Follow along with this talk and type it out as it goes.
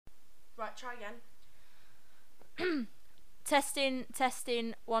Right, try again. Testing,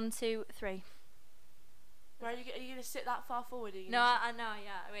 1, 2, 3. Where are you going to sit that far forward? No, I know,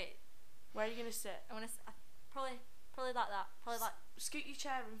 yeah, wait. Where are you going to sit? I want to probably like that. Probably like... Scoot your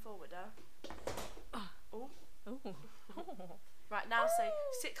chair in forward, Oh. Oh. Right, now say,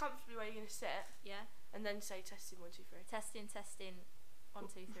 sit comfortably where you're going to sit. Yeah. And then say testing 1, 2, 3. Testing, 1, 2,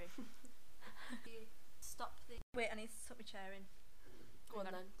 3. Stop the... Wait, I need to tuck my chair in. Go on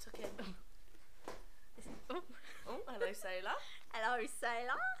then, tuck in. Oh, hello, Sailor. hello,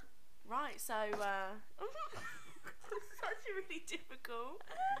 Sailor. Right, so, it's actually really difficult.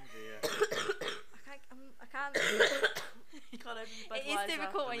 I can't. You can't open the It is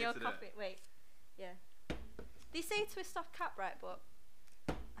difficult when you're coughing. Wait, yeah. They say twist off cap, right? But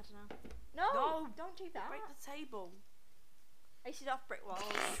I don't know. No, don't do that. Break the table. I used to do off brick walls.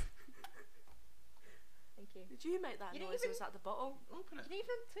 Thank you. Did you make that noise? Or was that the bottle? You didn't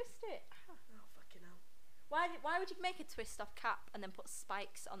even twist it. Oh, fucking hell. Why would you make a twist off cap and then put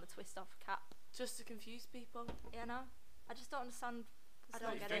spikes on the twist off cap? Just to confuse people. Yeah, no. I just don't understand. I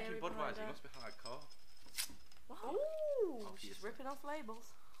don't get it. Drinking Budweiser, you must be hardcore. What? Ooh, she's Obviously. ripping off labels.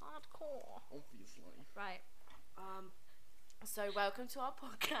 Hardcore. Obviously. Right. So welcome to our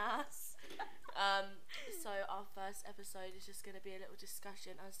podcast. So our first episode is just going to be a little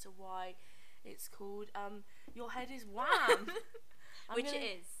discussion as to why it's called Your Head is Wham. Which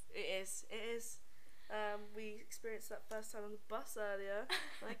it is. It is. We experienced that first time on the bus earlier.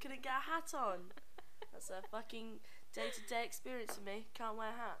 I couldn't get a hat on. That's a fucking day-to-day experience for me. Can't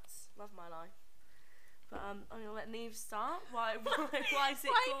wear hats. Love my life. But I'm gonna let Neve start. Why is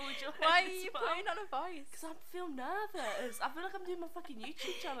it called Your Head Why are is you Wham? putting on a voice? Because I feel nervous. I feel like I'm doing my fucking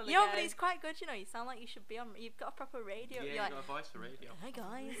YouTube channel Yeah, again. but it's quite good, you know. You sound like you should be on. You've got a proper radio. Yeah, You're you like, got a voice for radio. hi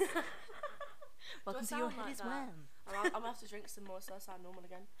guys. Welcome to Your sound Head like is that? Wham. I'm gonna have to drink some more so I sound normal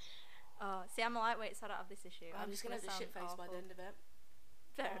again. Oh, see, I'm a lightweight, so I don't have this issue. I'm just gonna have the shit face by the end of it.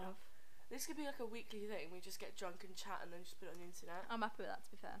 Fair enough. This could be like a weekly thing. We just get drunk and chat and then just put it on the internet. I'm happy with that,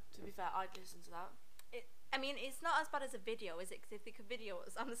 to be fair. To be fair, I'd listen to that. I mean, it's not as bad as a video, is it? Because if they could video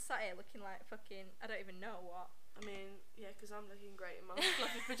us, I'm sat here looking like fucking, I don't even know what. I mean, yeah, because I'm looking great in my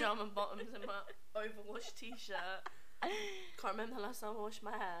fluffy pyjama bottoms and my overwashed t-shirt. Can't remember the last time I washed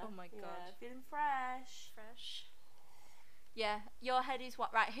my hair. Oh my god. Yeah, feeling fresh. Fresh. Yeah, Your Head is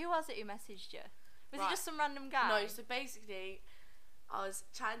what? Right, who was it who messaged you? Was it just some random guy? No, so basically, I was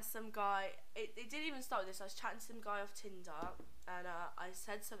chatting to some guy. It didn't even start with this. I was chatting to some guy off Tinder, and I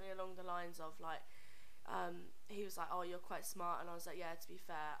said something along the lines of like, he was like, "Oh, you're quite smart," and I was like, "Yeah, to be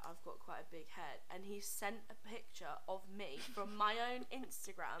fair, I've got quite a big head." And he sent a picture of me from my own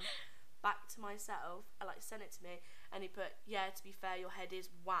Instagram back to myself, and like sent it to me, and he put, "Yeah, to be fair, your head is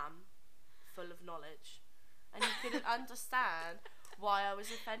wham, full of knowledge," and he couldn't understand why I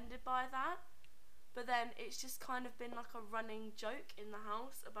was offended by that. But then it's just kind of been like a running joke in the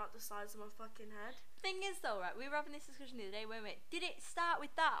house about the size of my fucking head. Thing is though, right, we were having this discussion the other day, weren't we? Did it start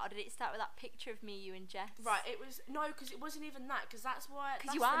with that, or did it start with that picture of me, you and Jess? Right, it was, no, because it wasn't even that, because that's why,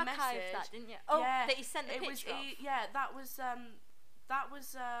 Because you the archived message. that, didn't you? Oh, yeah, that you sent the picture of? Yeah, that was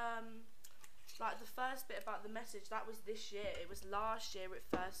like the first bit about the message, that was this year. It was last year it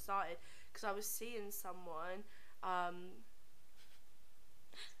first started, because I was seeing someone,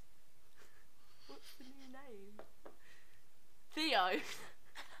 what's the new name? Theo.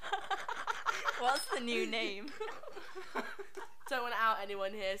 What's the new name? Don't want to out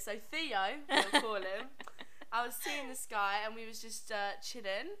anyone here, so Theo, we'll call him. I was seeing this guy and we was just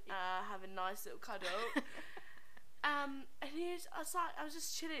chilling, having a nice little cuddle. And I was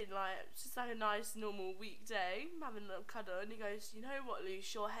just chilling, like just like a nice normal weekday, having a little cuddle, and he goes, "You know what,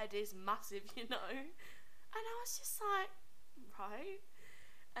 Luce, your head is massive, you know." And I was just like, right.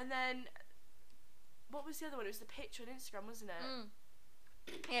 And then what was the other one? It was the picture on Instagram, wasn't it?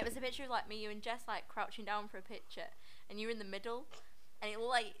 Yeah, it was a picture of like me, you and Jess like crouching down for a picture, and you're in the middle, and it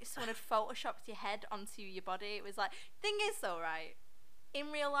looked like someone had photoshopped your head onto your body. It was like, thing is though, right,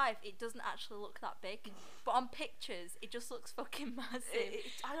 in real life it doesn't actually look that big, but on pictures it just looks fucking massive.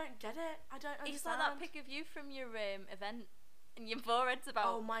 I don't get it. I don't understand. It's like that pic of you from your event, and your forehead's about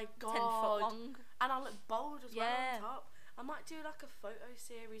oh my god, 10 foot long, and I look bold as well Yeah. on top. I might do like a photo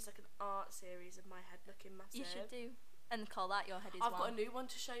series, like an art series of my head looking massive. you should do, and call that Your Head is I've Wham. got a new one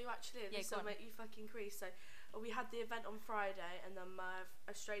to show you actually. Yeah, This go will on. make you fucking crease. So we had the event on Friday, and then my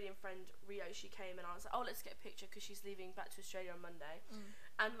Australian friend Rio, she came, and I was like, "Oh, let's get a picture," because she's leaving back to Australia on Monday.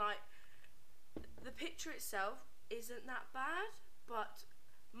 And like the picture itself isn't that bad, but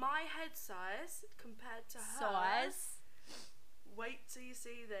my head size compared to hers Wait till you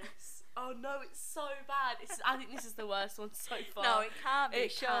see this. Oh no, it's so bad. I think this is the worst one so far. No, it can't be.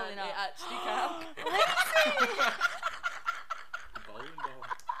 It surely can. not. It actually can. Bowling ball.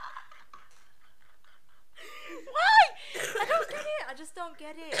 Why? I don't get it. I just don't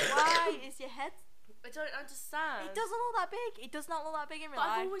get it. Why is your head? I don't understand. It doesn't look that big. It does not look that big in real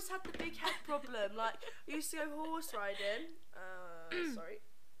But I've life. always had the big head problem. Like, I used to go horse riding. Sorry,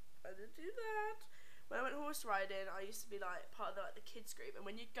 I didn't do that. When I went horse riding, I used to be like part of the kids group, and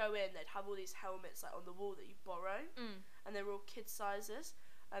when you'd go in, they'd have all these helmets like on the wall that you borrow, and they were all kid sizes.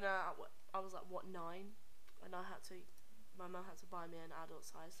 And I was like, what, 9? And my mum had to buy me an adult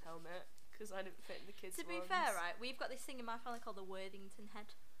sized helmet because I didn't fit in the kids' To be ones. fair, right, we've got this thing in my family called the Worthington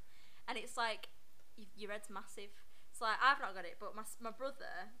head, and it's like your head's massive. It's like I've not got it, but my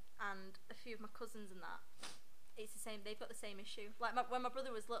brother and a few of my cousins and that, it's the same. They've got the same issue. Like when my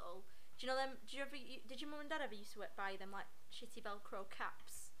brother was little, do you know them? Did your mum and dad ever used to buy them like shitty Velcro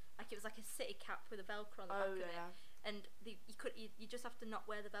caps? Like it was like a city cap with a Velcro on the back of it, and you just have to not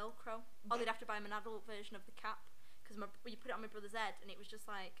wear the Velcro, or they'd have to buy him an adult version of the cap. Because you put it on my brother's head and it was just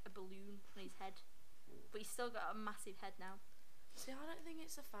like a balloon on his head, but he's still got a massive head now. See, I don't think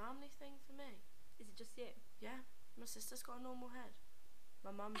it's a family thing for me. Is it just you? Yeah, my sister's got a normal head.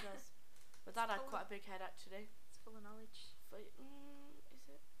 My mum does. My dad had quite a big head actually. It's full of knowledge. But,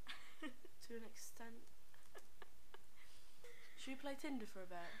 is it? To an extent. Should we play Tinder for a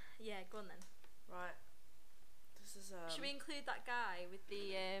bit? Yeah, go on then. Right. This is Should we include that guy with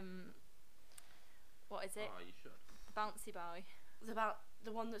the what is it? Oh, you should. The bouncy boy. It's about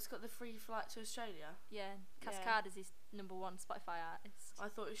the one that's got the free flight to Australia. Yeah, Cascade is his #1 Spotify artist. I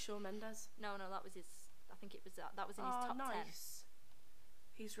thought it was Shawn Mendes. No, that was his. I think it was that was in his top 10. Nice.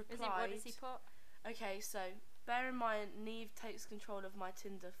 He's replied. What does he put? Okay, so bear in mind, Neve takes control of my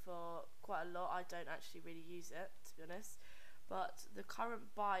Tinder for quite a lot. I don't actually really use it, to be honest. But the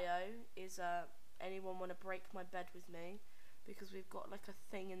current bio is anyone want to break my bed with me? Because we've got like a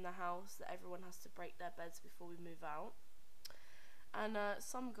thing in the house that everyone has to break their beds before we move out. And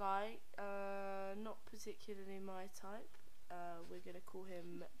some guy, not particularly my type, we're going to call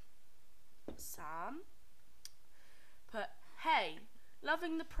him Sam, put, hey,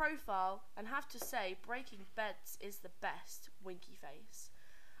 loving the profile and have to say breaking beds is the best, winky face.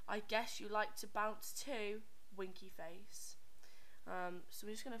 I guess you like to bounce too, winky face. So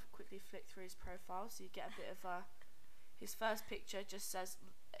we're just going to quickly flick through his profile so you get a bit of his first picture just says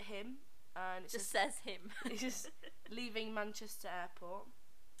him, and it just says him. He's just leaving Manchester Airport.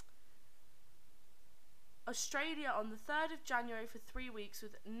 Australia on the 3rd of January for 3 weeks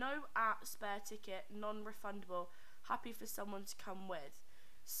with no spare ticket, non-refundable. Happy for someone to come with.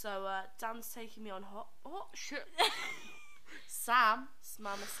 So Dan's taking me on shit. Sam, it's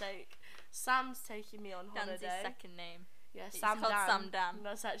my mistake. Sam's taking me on holiday. Dan's his second name. Yeah, It's Sam called Dan. Sam Dan.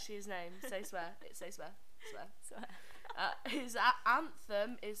 That's actually his name. Say swear. Say swear. Swear. So, His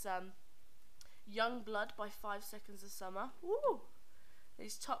anthem is Young Blood by 5 Seconds of Summer. Woo!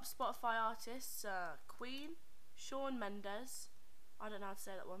 His top Spotify artists Queen, Shawn Mendes, I don't know how to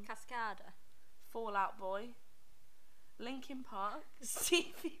say that one, Cascada. Fall Out Boy, Linkin Park,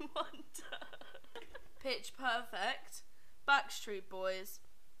 Stevie Wonder, Pitch Perfect, Backstreet Boys,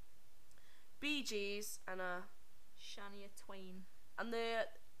 Bee Gees, and Shania Twain. and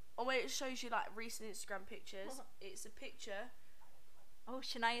it shows you like recent Instagram pictures. It's a picture. Oh,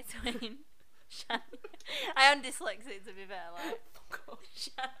 Shania Twain. I am dyslexic, to be fair. Like,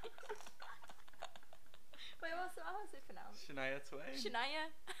 Shania. Wait, how's it pronounced? Shania Twain. Shania.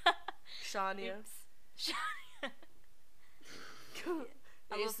 Shania. Oops. Shania.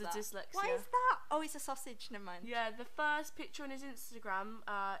 I It love is the that. dyslexia. What is that? Oh, it's a sausage. Never mind. Yeah, the first picture on his Instagram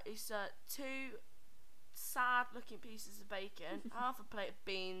is 2 sad-looking pieces of bacon, half a plate of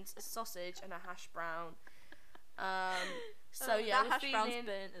beans, a sausage, and a hash brown. So yeah, that we're hash brown's feeling,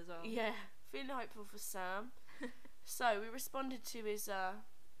 burnt as well. yeah, feeling hopeful for Sam. So we responded to his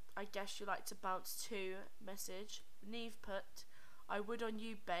I guess you like to bounce too message. Neve put, I would on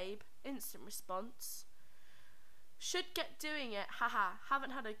you, babe. Instant response. Should get doing it, haha.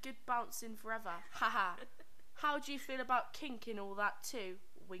 Haven't had a good bounce in forever, haha. How do you feel about kink and all that too?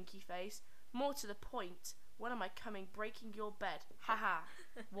 Winky face. More to the point, when am I coming breaking your bed? Haha.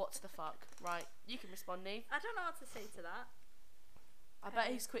 What the fuck? Right, you can respond, Neve. I don't know what to say to that. I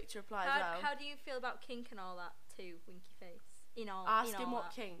bet he's quick to reply as well. How do you feel about kink and all that too, winky face? Ask him all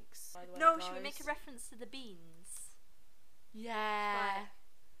what that. kinks. By the way, No, guys. should we make a reference to the beans? Yeah. Right.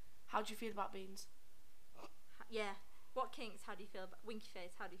 How do you feel about beans? Yeah. What kinks? How do you feel about winky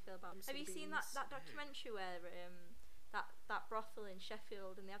face? How do you feel about? Some Have you seen that beans. documentary where that brothel in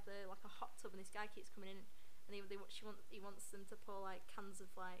Sheffield and they have like a hot tub and this guy keeps coming in and and he wants them to pour like cans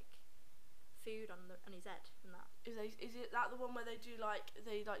of like food on his head and that. Is it that the one where they do like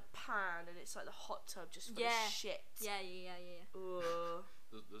pan and it's like the hot tub just full of shit? Yeah. Ugh.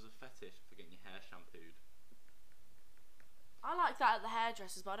 There's a fetish for getting your hair shampooed. I like that at the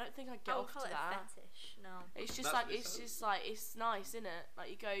hairdressers, but I don't think I'd get off to that. A fetish. No. It's just it's nice, isn't it? Like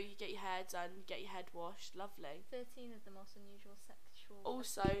you go, you get your hair done, you get your head washed, lovely. 13 of the most unusual sexual.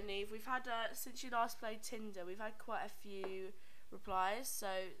 Also, Neve, we've had since you last played Tinder, we've had quite a few replies. So,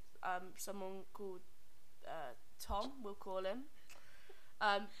 someone called Tom, we'll call him.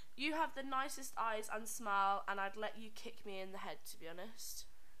 You have the nicest eyes and smile, and I'd let you kick me in the head. To be honest,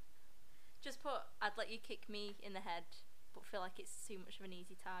 just put I'd let you kick me in the head, but feel like it's too much of an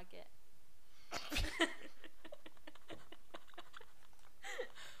easy target.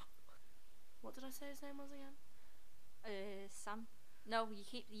 What did I say his name was again? Sam. No,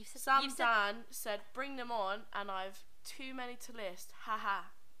 you said Sam Dan said bring them on, and I've too many to list. Haha.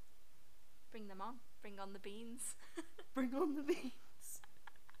 Bring them on. Bring on the beans. Bring on the beans.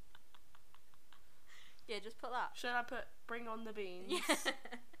 Yeah, just put that. Should I put bring on the beans? Yeah.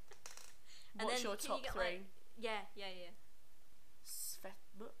 What's your top three? Like, yeah.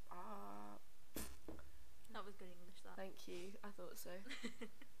 That was good English, that. Thank you. I thought so.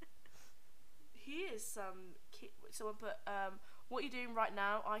 He is some kid. Someone put, what are you doing right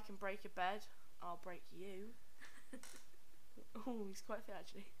now? I can break a bed. I'll break you. Oh, he's quite fit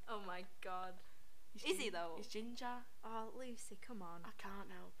actually. Oh my god. Is he though? He's ginger. Oh, Lucy, come on. I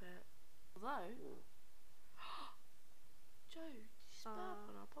can't help it. Although, Joe, did you just burp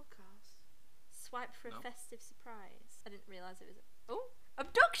on our podcast? Swipe for No. a festive surprise. I didn't realise it was.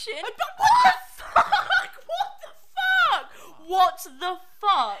 Abduction! What the fuck? What the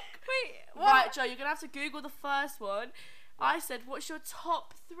fuck? Wait, what? Right, Joe, you're gonna have to Google the first one. I said, what's your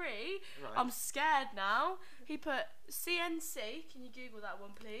top three? Right. I'm scared now. He put CNC. Can you Google that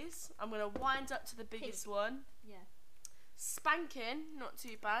one, please? I'm going to wind up to the biggest one. Yeah. Spanking, not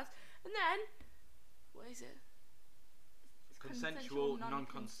too bad. And then, what is it? Consensual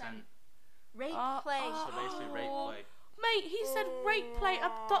non-consent. Rape play. So basically rape play. Mate, he said rape play,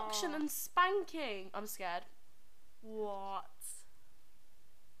 abduction and spanking. I'm scared. What?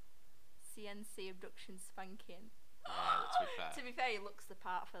 CNC, abduction, spanking. To be fair. To be fair, he looks the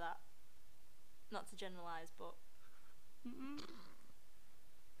part for that. Not to generalise, but.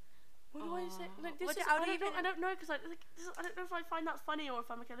 What do I say? Like, this What is, do- how I do you don't know. even- I don't know because I don't know if I find that funny or if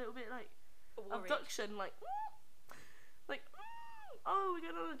I'm like a little bit like Worried. abduction, like oh, we're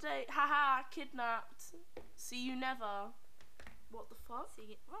going on a date. Haha, kidnapped. See you never. What the fuck?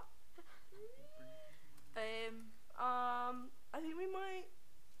 See, what? I think we might.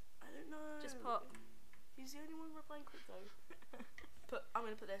 I don't know. Just put. He's the only one replying quick though. I'm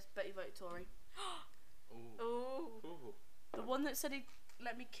gonna put this. Betty voted Tory. Ooh. Ooh. Ooh. The one that said he'd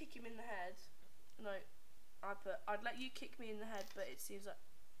let me kick him in the head. No, I put I'd let you kick me in the head, but it seems like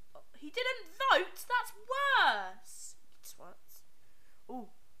he didn't vote. That's worse. Twats. Ooh.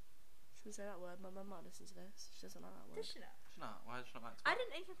 Shouldn't say that word. My mum might listen to this. She doesn't like that word. Does she know? Why does she not like to? I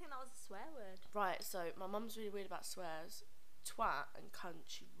didn't even think that was a swear word. Right. So my mum's really weird about swears. Twat and cunt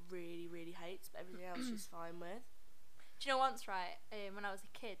she really, really hates, but everything else she's fine with. Do you know once, right, when I was a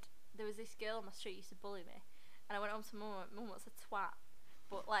kid, there was this girl on my street who used to bully me, and I went home to mum, what's a twat?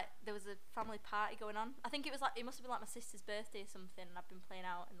 But, like, there was a family party going on. I think it was, like, it must have been, like, my sister's birthday or something, and I've been playing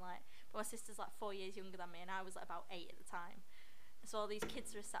out, and, like, but my sister's, like, 4 years younger than me, and I was, like, about 8 at the time. So all these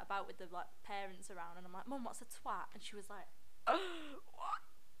kids were sat about with the, like, parents around, and I'm like, Mum, what's a twat? And she was like, what?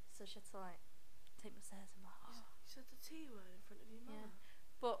 So she had to, like, take my stairs and, like, You said the T word in front of your mum. Yeah.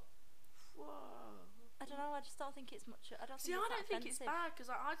 But Whoa. I don't know. I just don't think it's much. I don't. See, think I it's don't think it's offensive. bad because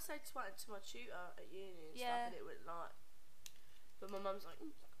I'd say twat to my tutor at uni and Yeah. stuff, and it would like. But my mum's like,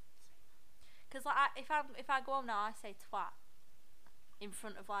 Because like, if I go home now, I say twat in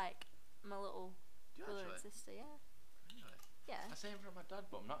front of like my little Do you brother and actually? sister. Yeah. Really? Yeah. I say in front of my dad,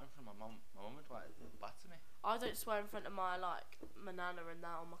 but not in front of my mum. My mum would like batter me. I don't swear in front of my my nana and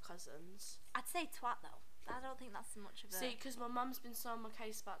that or my cousins. I'd say twat though. I don't think that's much of a. See, because my mum's been so on my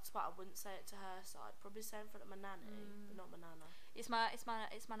case about twat, I wouldn't say it to her, so I'd probably say it in front of my nanny, but not my nana. It's my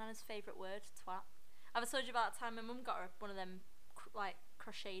nana's favourite word, twat. I've told you about the time my mum got her one of them like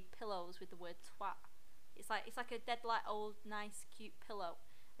crocheted pillows with the word twat. It's like a dead like old nice cute pillow,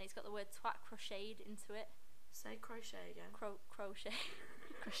 and it's got the word twat crocheted into it. Say crochet again. Crochet.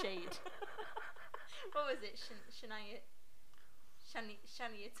 Crocheted. What was it? Shania Twain.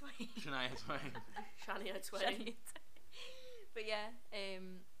 Shania Twain. Shania Twain. Shania Twain. But yeah,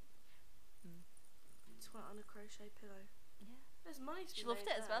 Twat on a crochet pillow. yeah. There's money to be She loved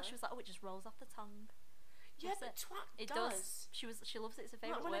made it as well. there. She was like, oh, it just rolls off the tongue. Yeah, Loves but it. twat It does. does. She loves it. It's her Like,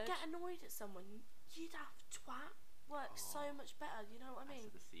 favourite when word. I get annoyed at someone, you'd have twat works so Oh. much better. You know what I I mean?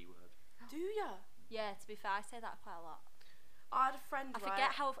 said the C word. Do ya? Yeah, to be fair, I say that quite a lot. I had a friend. I right?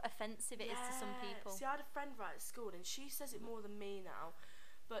 forget how offensive it is to some Yeah. people. See, I had a friend right at school, and she says it more than me now.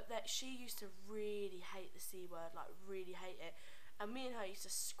 But that she used to really hate the C word, like really hate it. And me and her used to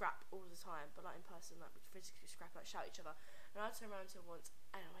scrap all the time, but like in person, like we'd physically scrap, like shout at each other. And I turned around to her once,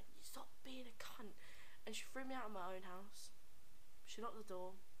 and I went, "You stop being a cunt," and she threw me out of my own house. She locked the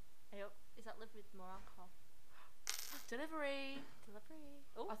door. Is that live with more alcohol? Delivery. Delivery.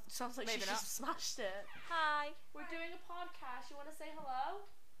 Oh, Sounds like maybe she not. just smashed it. hi. We're doing a podcast. You want to say hello?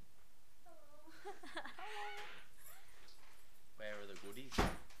 Where are the goodies?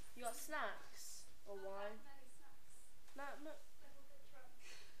 You got snacks or wine? No, no.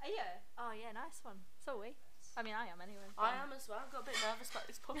 Are you? Oh yeah, nice one. So are we. I mean, I am anyway. I am as well. I got a bit nervous about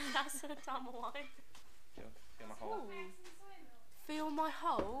this podcast and down my wine. Feel my whole. Feel my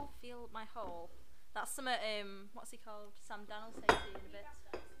hole. Feel my hole. That's some what's he called? Sam Dan will say to you in a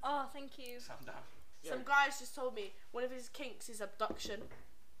bit. Oh, thank you. Sam down. Some guys just told me one of his kinks is abduction.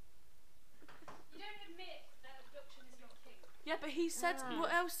 You don't admit that abduction is your kink. Yeah, but he said. Ah.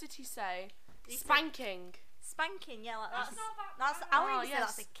 What else did he say? He said- Spanking. Spanking, yeah, like That's that's not about that's. violence. I wouldn't Oh, say yes.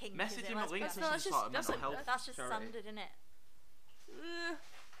 that's a kink. Message is it? him a Let's link be to no, some that's sort of just- mental that's health. That's just charity. standard, isn't it?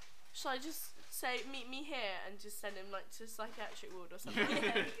 Shall I just say meet me here and just send him like to psychiatric ward or something? Have you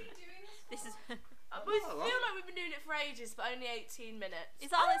been doing this? This is. We feel like we've been doing it for ages, but only 18 minutes.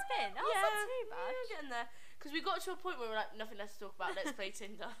 Is that all it's been? Oh, yeah, it's not too bad. Yeah, getting there. Because we got to a point where we're like, nothing less to talk about. Let's play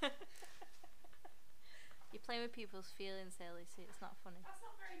Tinder. You're playing with people's feelings here, Lucy. It's not funny. That's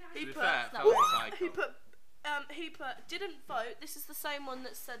not very nice. To be put- fair, It's not felt very- psycho. He put didn't vote. This is the same one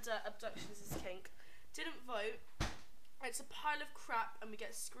that said abductions is kink. Didn't vote. It's a pile of crap, and we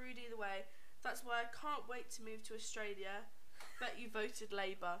get screwed either way. That's why I can't wait to move to Australia. Bet you voted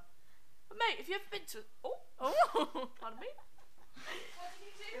Labour. But mate, if you ever been to pardon me, What did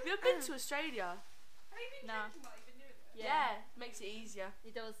you do? have you ever been to Australia? Have you been No. drinking while you've been doing it? Yeah, makes it easier.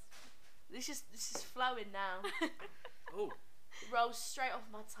 It does. This is flowing now. Oh, It rolls straight off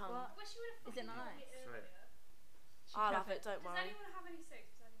my tongue. What? I wish you would have Is it fucking told nice? me Sorry. earlier. I'll have it. Don't Does worry. anyone have any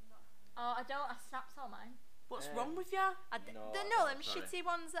soups? I do not have any. Oh, I don't. I snapped all mine. What's wrong with ya? No, No, them sorry. shitty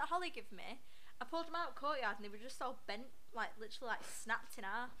ones that Holly gave me. I pulled them out of courtyard and they were just all bent, like literally like snapped in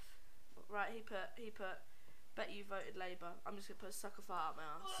half. Right, he put. Bet you voted Labour. I'm just gonna put a sucker fart out my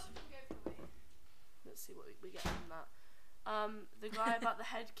Oh, ass. go for me. Let's see what we get from that. The guy about the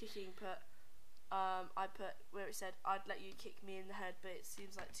head kicking put. I put where it said I'd let you kick me in the head, but it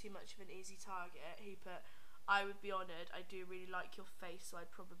seems like too much of an easy target. He put. I would be honoured. I do really like your face, so I'd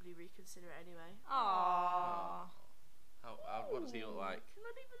probably reconsider it anyway. Aww. What does he look like?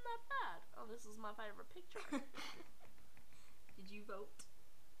 Not even that bad. Oh, this is my favourite picture. Did you vote?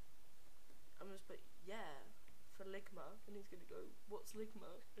 I'm just put yeah for Ligma, and he's gonna go. What's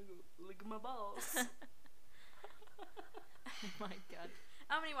Ligma? I go Ligma balls. Oh my god.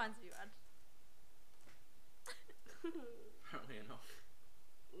 How many wines have you had? Apparently enough.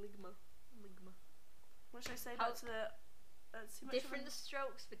 Ligma. Ligma. What should I say How- back to the? Too much of Different a-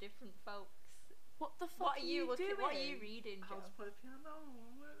 strokes for different folks. What the fuck What are you looking? doing? What are you reading, How to Joe? play piano?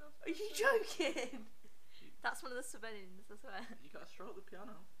 Are you joking? That's one of the sub-endings, I swear. You gotta stroke the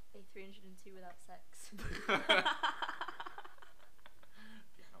piano. A302 without sex.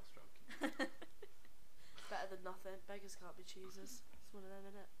 Piano stroking. Better than nothing. Beggars can't be choosers. It's one of them,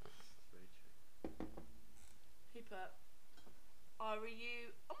 innit? That's very true. He put, are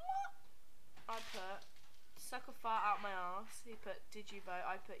you? What? I put, suck a fart out my ass. He put, did you vote?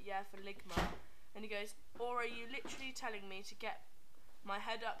 I put, yeah, for Ligma. And he goes, or are you literally telling me to get my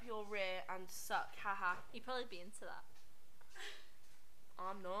head up your rear and suck? Haha. You'd probably be into that.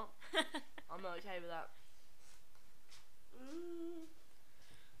 I'm not. I'm not okay with that. Oh,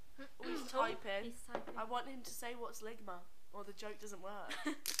 he's typing. He's typing. I want him to say what's Ligma, or the joke doesn't work.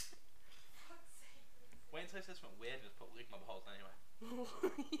 Fuck's sake. Wait until he says something weird and just put Ligma balls anyway.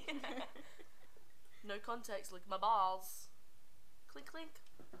 Yeah. No context, Ligma balls. Clink clink.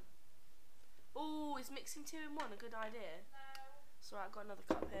 Oh, is mixing 2 in 1 a good idea? No. So I've got another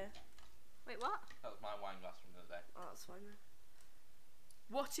cup here. Wait, what? That was my wine glass from the other day. Oh, that's fine then.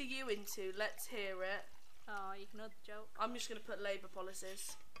 What are you into? Let's hear it. Oh, you ignored the joke. I'm just gonna put Labour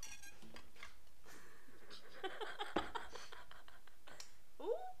policies.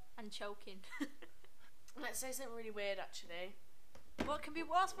 Ooh. And choking. Let's say something really weird actually.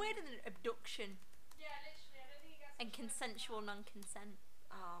 What's weirder than abduction Yeah, literally. I don't think it gets and much better. consensual non-consent?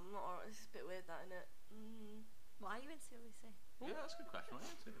 Oh, I'm not alright. This is a bit weird, that, isn't it? What are you into, Lucy? Yeah, that's a good question. What are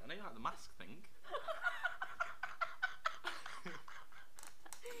you into? I know you like the mask thing.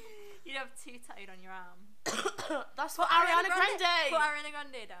 You'd have 2 tattooed on your arm. That's for Ariana Grande. Put Ariana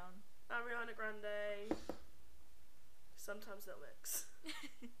Grande down. Ariana Grande. Sometimes they'll mix.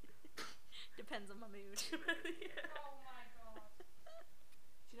 Depends on my mood. Yeah. Oh my god.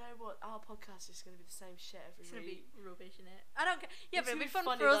 Do you know what? Our podcast is going to be the same shit every It's gonna week. be rubbish, innit? I don't care. Yeah, It's but it'd be gonna be fun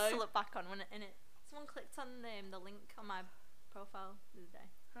funny for us though. to look back on, wouldn't it? Someone clicked on the link on my profile the other day.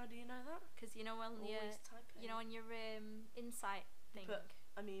 How do you know that? Because you know when Always type you know on your insight thing. But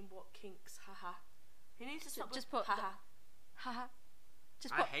I mean, what kinks? Haha. He needs to stop just with put haha. Haha.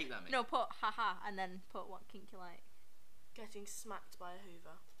 Just I put hate that. Mate. no, put haha and then put what kink you like. Getting smacked by a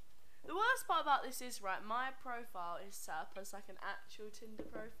Hoover. The worst part about this is, right, my profile is set up as like an actual Tinder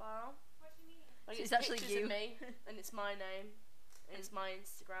profile. What do you mean? Like So it's actually pictures you. of me, and it's my name, and it's my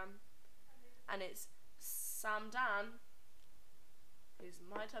Instagram, and it's Sam Dan, who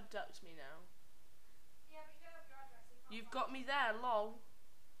might abduct me now. Yeah, but you don't have your address. So you can't You've find got me there, lol.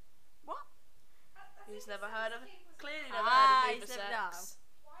 What? That's Who's if never it's heard of something was- clearly never Ah, heard of he's Hoover never- sex.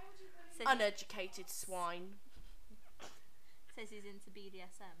 Why would you put it Says- Uneducated swine. Says he's into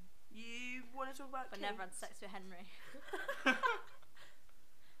BDSM, You want to talk about but kinks? never had sex with Henry.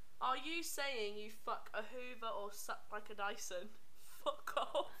 Are you saying you fuck a Hoover or suck like a Dyson? Fuck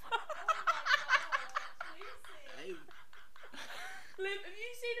off. Hey, Liv, have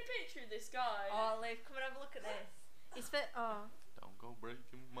you seen a picture of this guy? Oh, Liv, come and have a look at this. He's fit. Oh don't go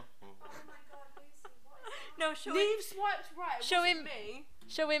breaking my heart. Oh my god, Lucy, what is that? no, show him. Neve swiped right. It Show wasn't him- me.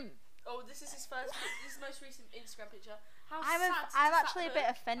 Show him. Oh, this is his first. This is his most recent Instagram picture. How I'm sad does I'm that actually a look? bit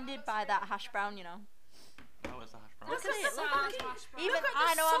offended by that hash brown. You know. Oh, where's the hash brown? Look at it. Look Sad at it. hash brown. Even Look at I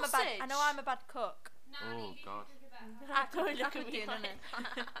the know I'm a bad. I sausage. know I'm a bad cook. Nah, Oh, Neve, you God. can cook it better. Don't look I at could me do, like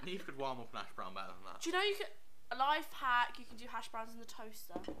innit? Neve could warm up an hash brown better than that. Do you know you can a life hack? You can do hash browns in the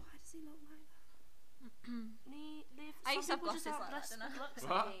toaster. Why does he look like that? Liv, I some used to have people just glasses aren't like that, blessed didn't I? with looks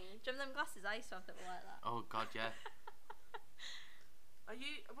What? like me. Do you remember them glasses? I used to have that were like that. Oh God, yeah. Are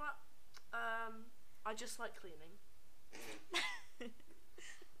you what? I just like cleaning.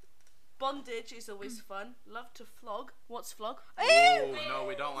 Bondage is always fun. Love to flog. What's flog? Oh no,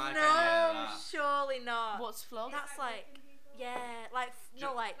 we don't like any of No, that. surely not. What's flog? That's like, Raping people. yeah, like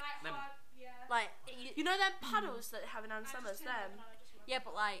no, like, Like Them- hard, yeah. like, You know them paddles that they have in Ann I just Summers? turned it Them. on, I just remembered. yeah,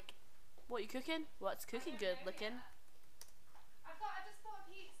 but like, What you cooking? What's cooking good looking? I just bought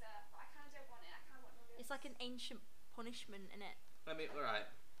a pizza, but I kind of don't want it. I kind of want nuggets. it's like an ancient punishment, innit? Let me. All right.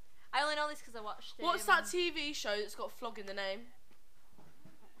 I only know this because I watched it. What's that TV show that's got flog in the name?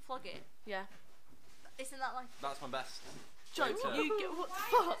 Flog it. Yeah. Isn't that like? That's my best. Joke. Later. You get what the Why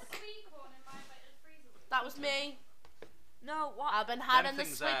is fuck? there sweet corn in my like, freezer? That was me. No, what? I've been having the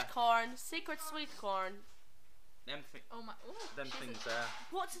things sweet there. corn, secret sweet corn. Oh my. Ooh, Them she's a- things there.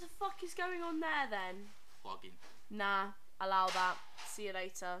 What the fuck is going on there then? Flogging. Nah, allow that. See you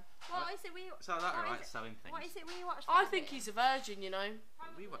later. What is it we? So that what alright? is it- Selling things. What is it we watched? I that think with? he's a virgin, you know.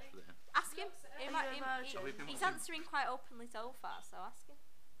 We watched with him. Ask him. Are He you might- a he- virgin? Have we been he's watching- answering quite openly so far, so ask him.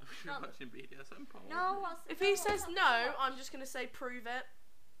 We No. were watching BDSM porn. No, what's If no, he what's says that no, we I'm just gonna say prove it.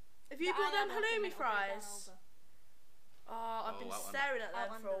 Have you watched? bought I them am watching halloumi it, fries? over. Oh, I've Oh, been Outlander. staring at them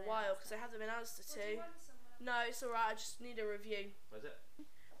for a Outlander, while yeah. because I had them in Asda Would you too. want someone? No, it's alright. I just need a review. Was it?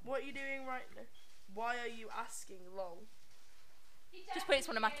 What are you doing right now? Why are you asking? Lol. He Just put it's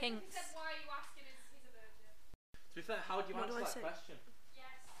one of my definitely kinks. is. He said, why are you asking if he's a virgin? To be fair, how do you What do answer I that say? question? Yes.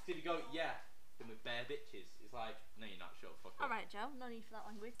 Did you go, yeah, then with bare bitches? It's like, no, you're not. Shut the fuck up. All right, Joe. No need for that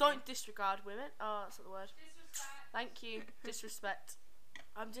language. Don't disregard women. Oh, that's not the word. Disrespect. Thank you. Disrespect.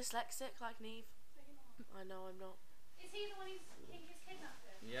 I'm dyslexic like Neve. No, you're not. I know I'm not. Is he the one who's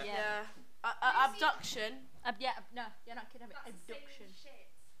kidnapping? Yeah. Yeah. Abduction. Yeah. No, you're not kidding me. That's the Abduction. same shit.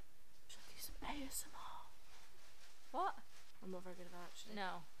 Should I do some ASMR? What? I'm not very good at that actually.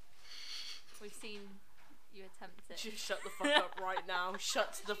 No. We've seen you attempt it. Just shut the fuck up right now.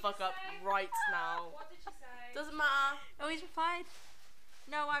 Shut the fuck up right now. What did she say? Doesn't matter. Oh, he's replied.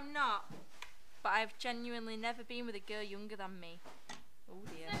 No, I'm not. But I've genuinely never been with a girl younger than me. Oh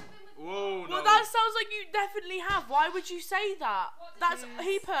dear. Never been with- Whoa, no. Well, that sounds like you definitely have. Why would you say that? What did That's you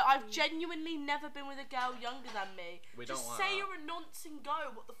he put. I've genuinely never been with a girl younger than me. We Just don't like say that. you're a nonce and go.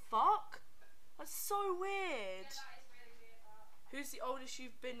 What the fuck? That's so Yeah, weird. that is really weird. That. Who's the oldest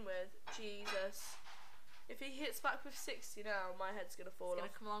you've been with? Jesus. If he hits back with 60 now, my head's gonna fall He's gonna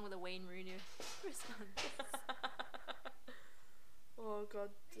off. come along with a Wayne Rooney response. Oh god.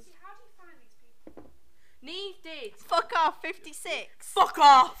 Lucy, how do you find these people? Neve did. Fuck off, 56. Fuck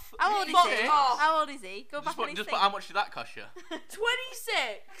off. How old is Fuck he? off. How old is he? Go back Just on put, his just thing. put how much did that cost you?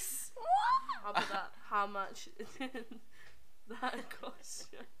 26. What? I'll put that. How much that cost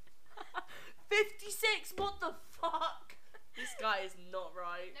you? 56. What the fuck? This guy is not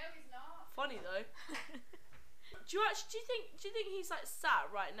right. No, he's not. Funny though. Do you think he's like sat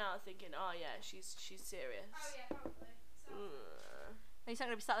right now thinking, oh yeah, she's serious? Oh yeah, probably. So, He's not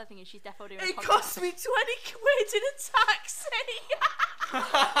gonna be sat there thinking she's defo doing a It podcast. cost me 20 quid in a taxi.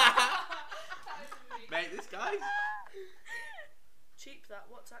 Mate, this guy. Cheap that.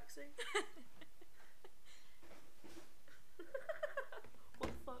 What taxi? What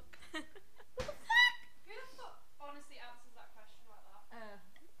the fuck? who the fuck honestly answers that question like that?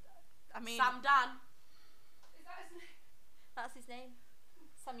 I mean, Sam Dan. Is that his name? that's his name.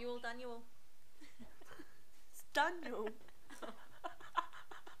 Samuel Daniel. It's Daniel.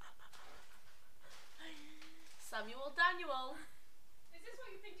 Samuel Daniel. Is this what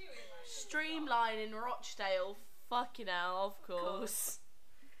you've been doing? Like, Streamline in Rochdale. Fucking hell, of course.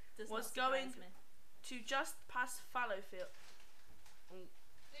 Does Was not surprise going- me. To just past Fallowfield.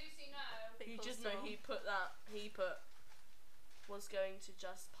 Lucy, no. You People just know small. he put was going to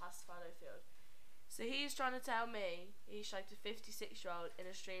just past Fallowfield. So he's trying to tell me he shagged a 56-year-old in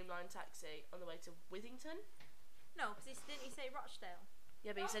a streamlined taxi on the way to Withington. No, because didn't he say Rochdale?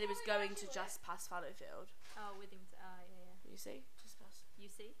 Yeah, but he said he was going to just past Fallowfield. Oh, Withington. Ah, yeah. You see? Just past. You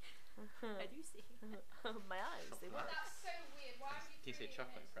see? I do see. My eyes, they work. That's so weird. Why would you Can you say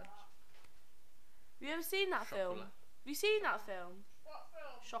chocolate in French? Have you ever seen that film? Chocolat. Have you seen that film? What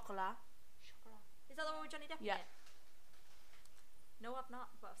film? Chocolat. Is that the one with Johnny Depp Yeah. in it? No, I've not,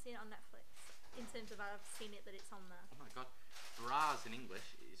 but I've seen it on Netflix. In terms of I've seen it that it's on there. Oh my god. Bras in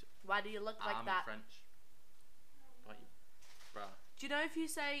English is Why do you look like arm in that? French. Like, bra. Do you know if you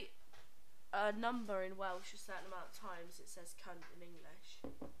say a number in Welsh a certain amount of times, it says cunt in English?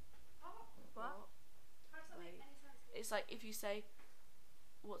 Oh, What? how does that make Wait. any sense? It's like if you say,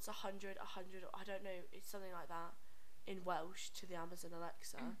 what's 100, I don't know, it's something like that in Welsh to the Amazon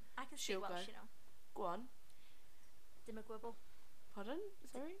Alexa. I can She'll speak Welsh, go. you know. Go on. Dimagwibble. Pardon?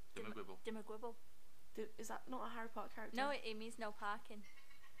 Sorry? Dimagwibble. Dimagwibble. Is that not a Harry Potter character? No, it means no parking.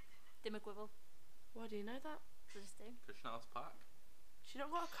 Dimagwibble. Why do you know that? I just do. Krishna's Park. She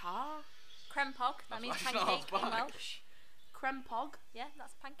not got a car. Krempog. That That's means why it's not pancake in Park. Welsh. Krempog. Yeah,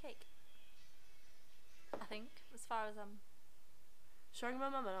 that's pancake. I think, as far as I'm. Showing my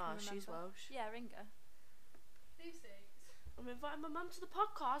mum and she's remember. Welsh. Yeah, Ringa. Lucy. I'm inviting my mum to the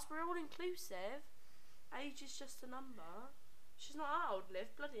podcast. We're all inclusive. Age is just a number. She's not that old,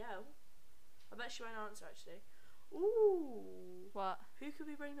 Liv. Bloody hell. I bet she won't answer actually. Ooh. What? Who could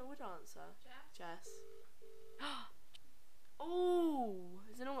we bring that would answer? Jeff. Jess. Ooh.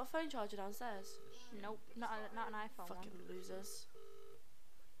 Is anyone got a phone charger downstairs? Nope, not an iPhone Fucking one. losers.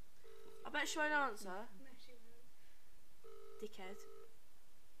 I bet she won't answer. No, she won't. Dickhead.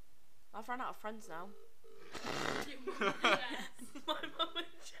 I've run out of friends now. My mum and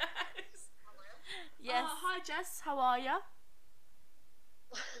Jess. Yes. Hi Jess, how are ya?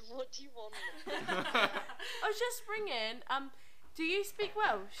 What do you want? I was just ringing. Do you speak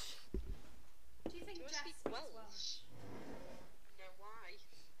Welsh? Do you think Do I Jess speak speaks Welsh? Welsh? No, why?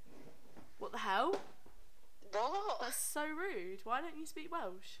 What the hell? What? That's so rude. Why don't you speak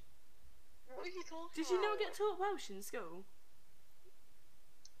Welsh? What are you talking Did you about? never get taught Welsh in school?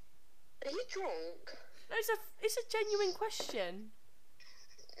 Are you drunk? No, it's a genuine question.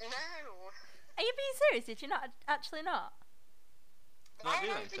 No. Are you being serious? Did you not actually not? Not Why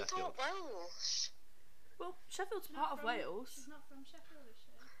really, have I been Sheffield. taught Welsh? Well, Sheffield's She's part not of from- Wales. She's not from Sheffield, is she?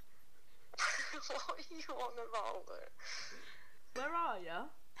 What are you on about? Where are ya?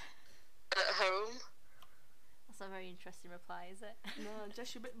 At home. That's a very interesting reply, is it? No,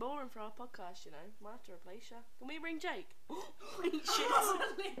 Jess, you're a bit boring for our podcast, you know. Might have to replace you. Can we ring Jake? Wait, shit. What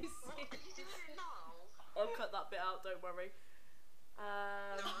are you doing it now? I'll cut that bit out, don't worry. No,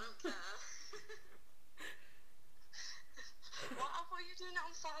 I don't care. What are you doing it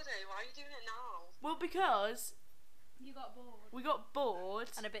on Saturday? Why are you doing it now? Well, because You got bored. we got bored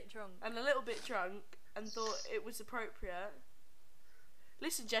And a bit drunk. and a little bit drunk and thought it was appropriate.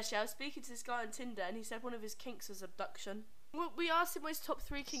 Listen, Jess, I was speaking to this guy on Tinder and he said one of his kinks was abduction. Well, we asked him what his top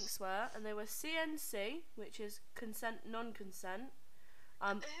 3 kinks were, and they were CNC, which is consent, non-consent,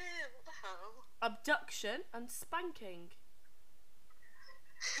 What the hell? abduction, and spanking.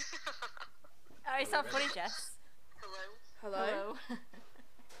 Oh, it's not funny, Jess. Hello? Hello?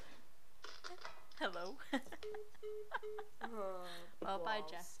 Hello. Oh, Well, bye,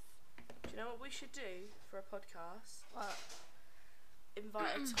 balls. Jess. Do you know what we should do for a podcast? What?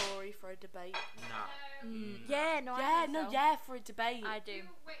 Invite a Tory for a debate. Nah. Yeah, no, Yeah, I think no, so. yeah, for a debate. I do.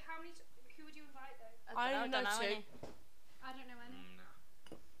 Wait, how many? Who would you invite though? I don't only know two. any. I don't know any.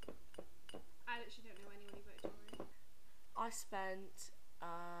 Nah. I literally don't know anyone who voted Tory. I spent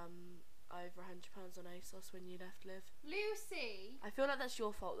over £100 on ASOS when you left Liv. Lucy, I feel like that's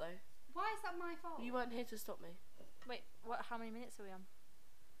your fault though. why is that my fault? You weren't here to stop me. Wait, what? How many minutes are we on?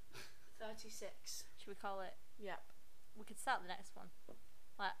 36. Should we call it? Yep. We could start the next one.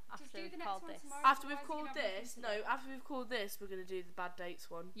 Like Just after do we've the next called one this. tomorrow. After we've Otherwise called you're gonna have this, nothing no, to do. after we've called this, we're gonna do the bad dates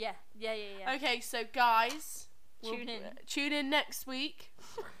one. Yeah. Okay, so guys, Tune in. Tune in next week.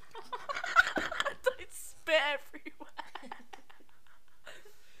 Don't spit everywhere.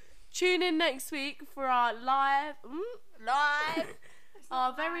 Tune in next week for our live, Live.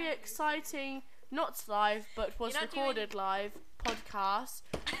 our very exciting, not live, but was You're not recorded live podcast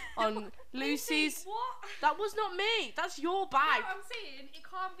on Lucy's. What? That was not me. That's your bag. No, I'm saying it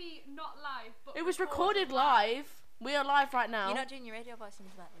can't be not live, but It was recorded live. We are live right now. You're not doing your radio voice and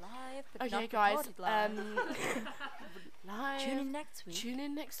you're like live, but Okay, not guys. recorded live. Live. Tune in next week. Tune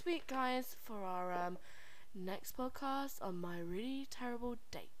in next week, guys, for our next podcast on my really terrible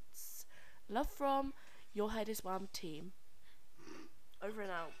dates. Love from Your Head Is Wham team. Over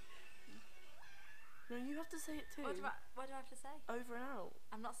and out. No, you have to say it too. What do I have to say? Over and out.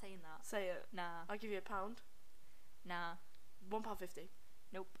 I'm not saying that. Say it. Nah. I'll give you £1. Nah. £1.50.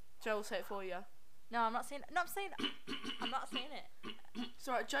 Nope. Joe will say it for you. No, I'm not saying. No, I'm saying. I'm not saying it. It's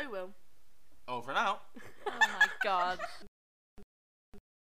alright, Joe will. Over and out. Oh my god.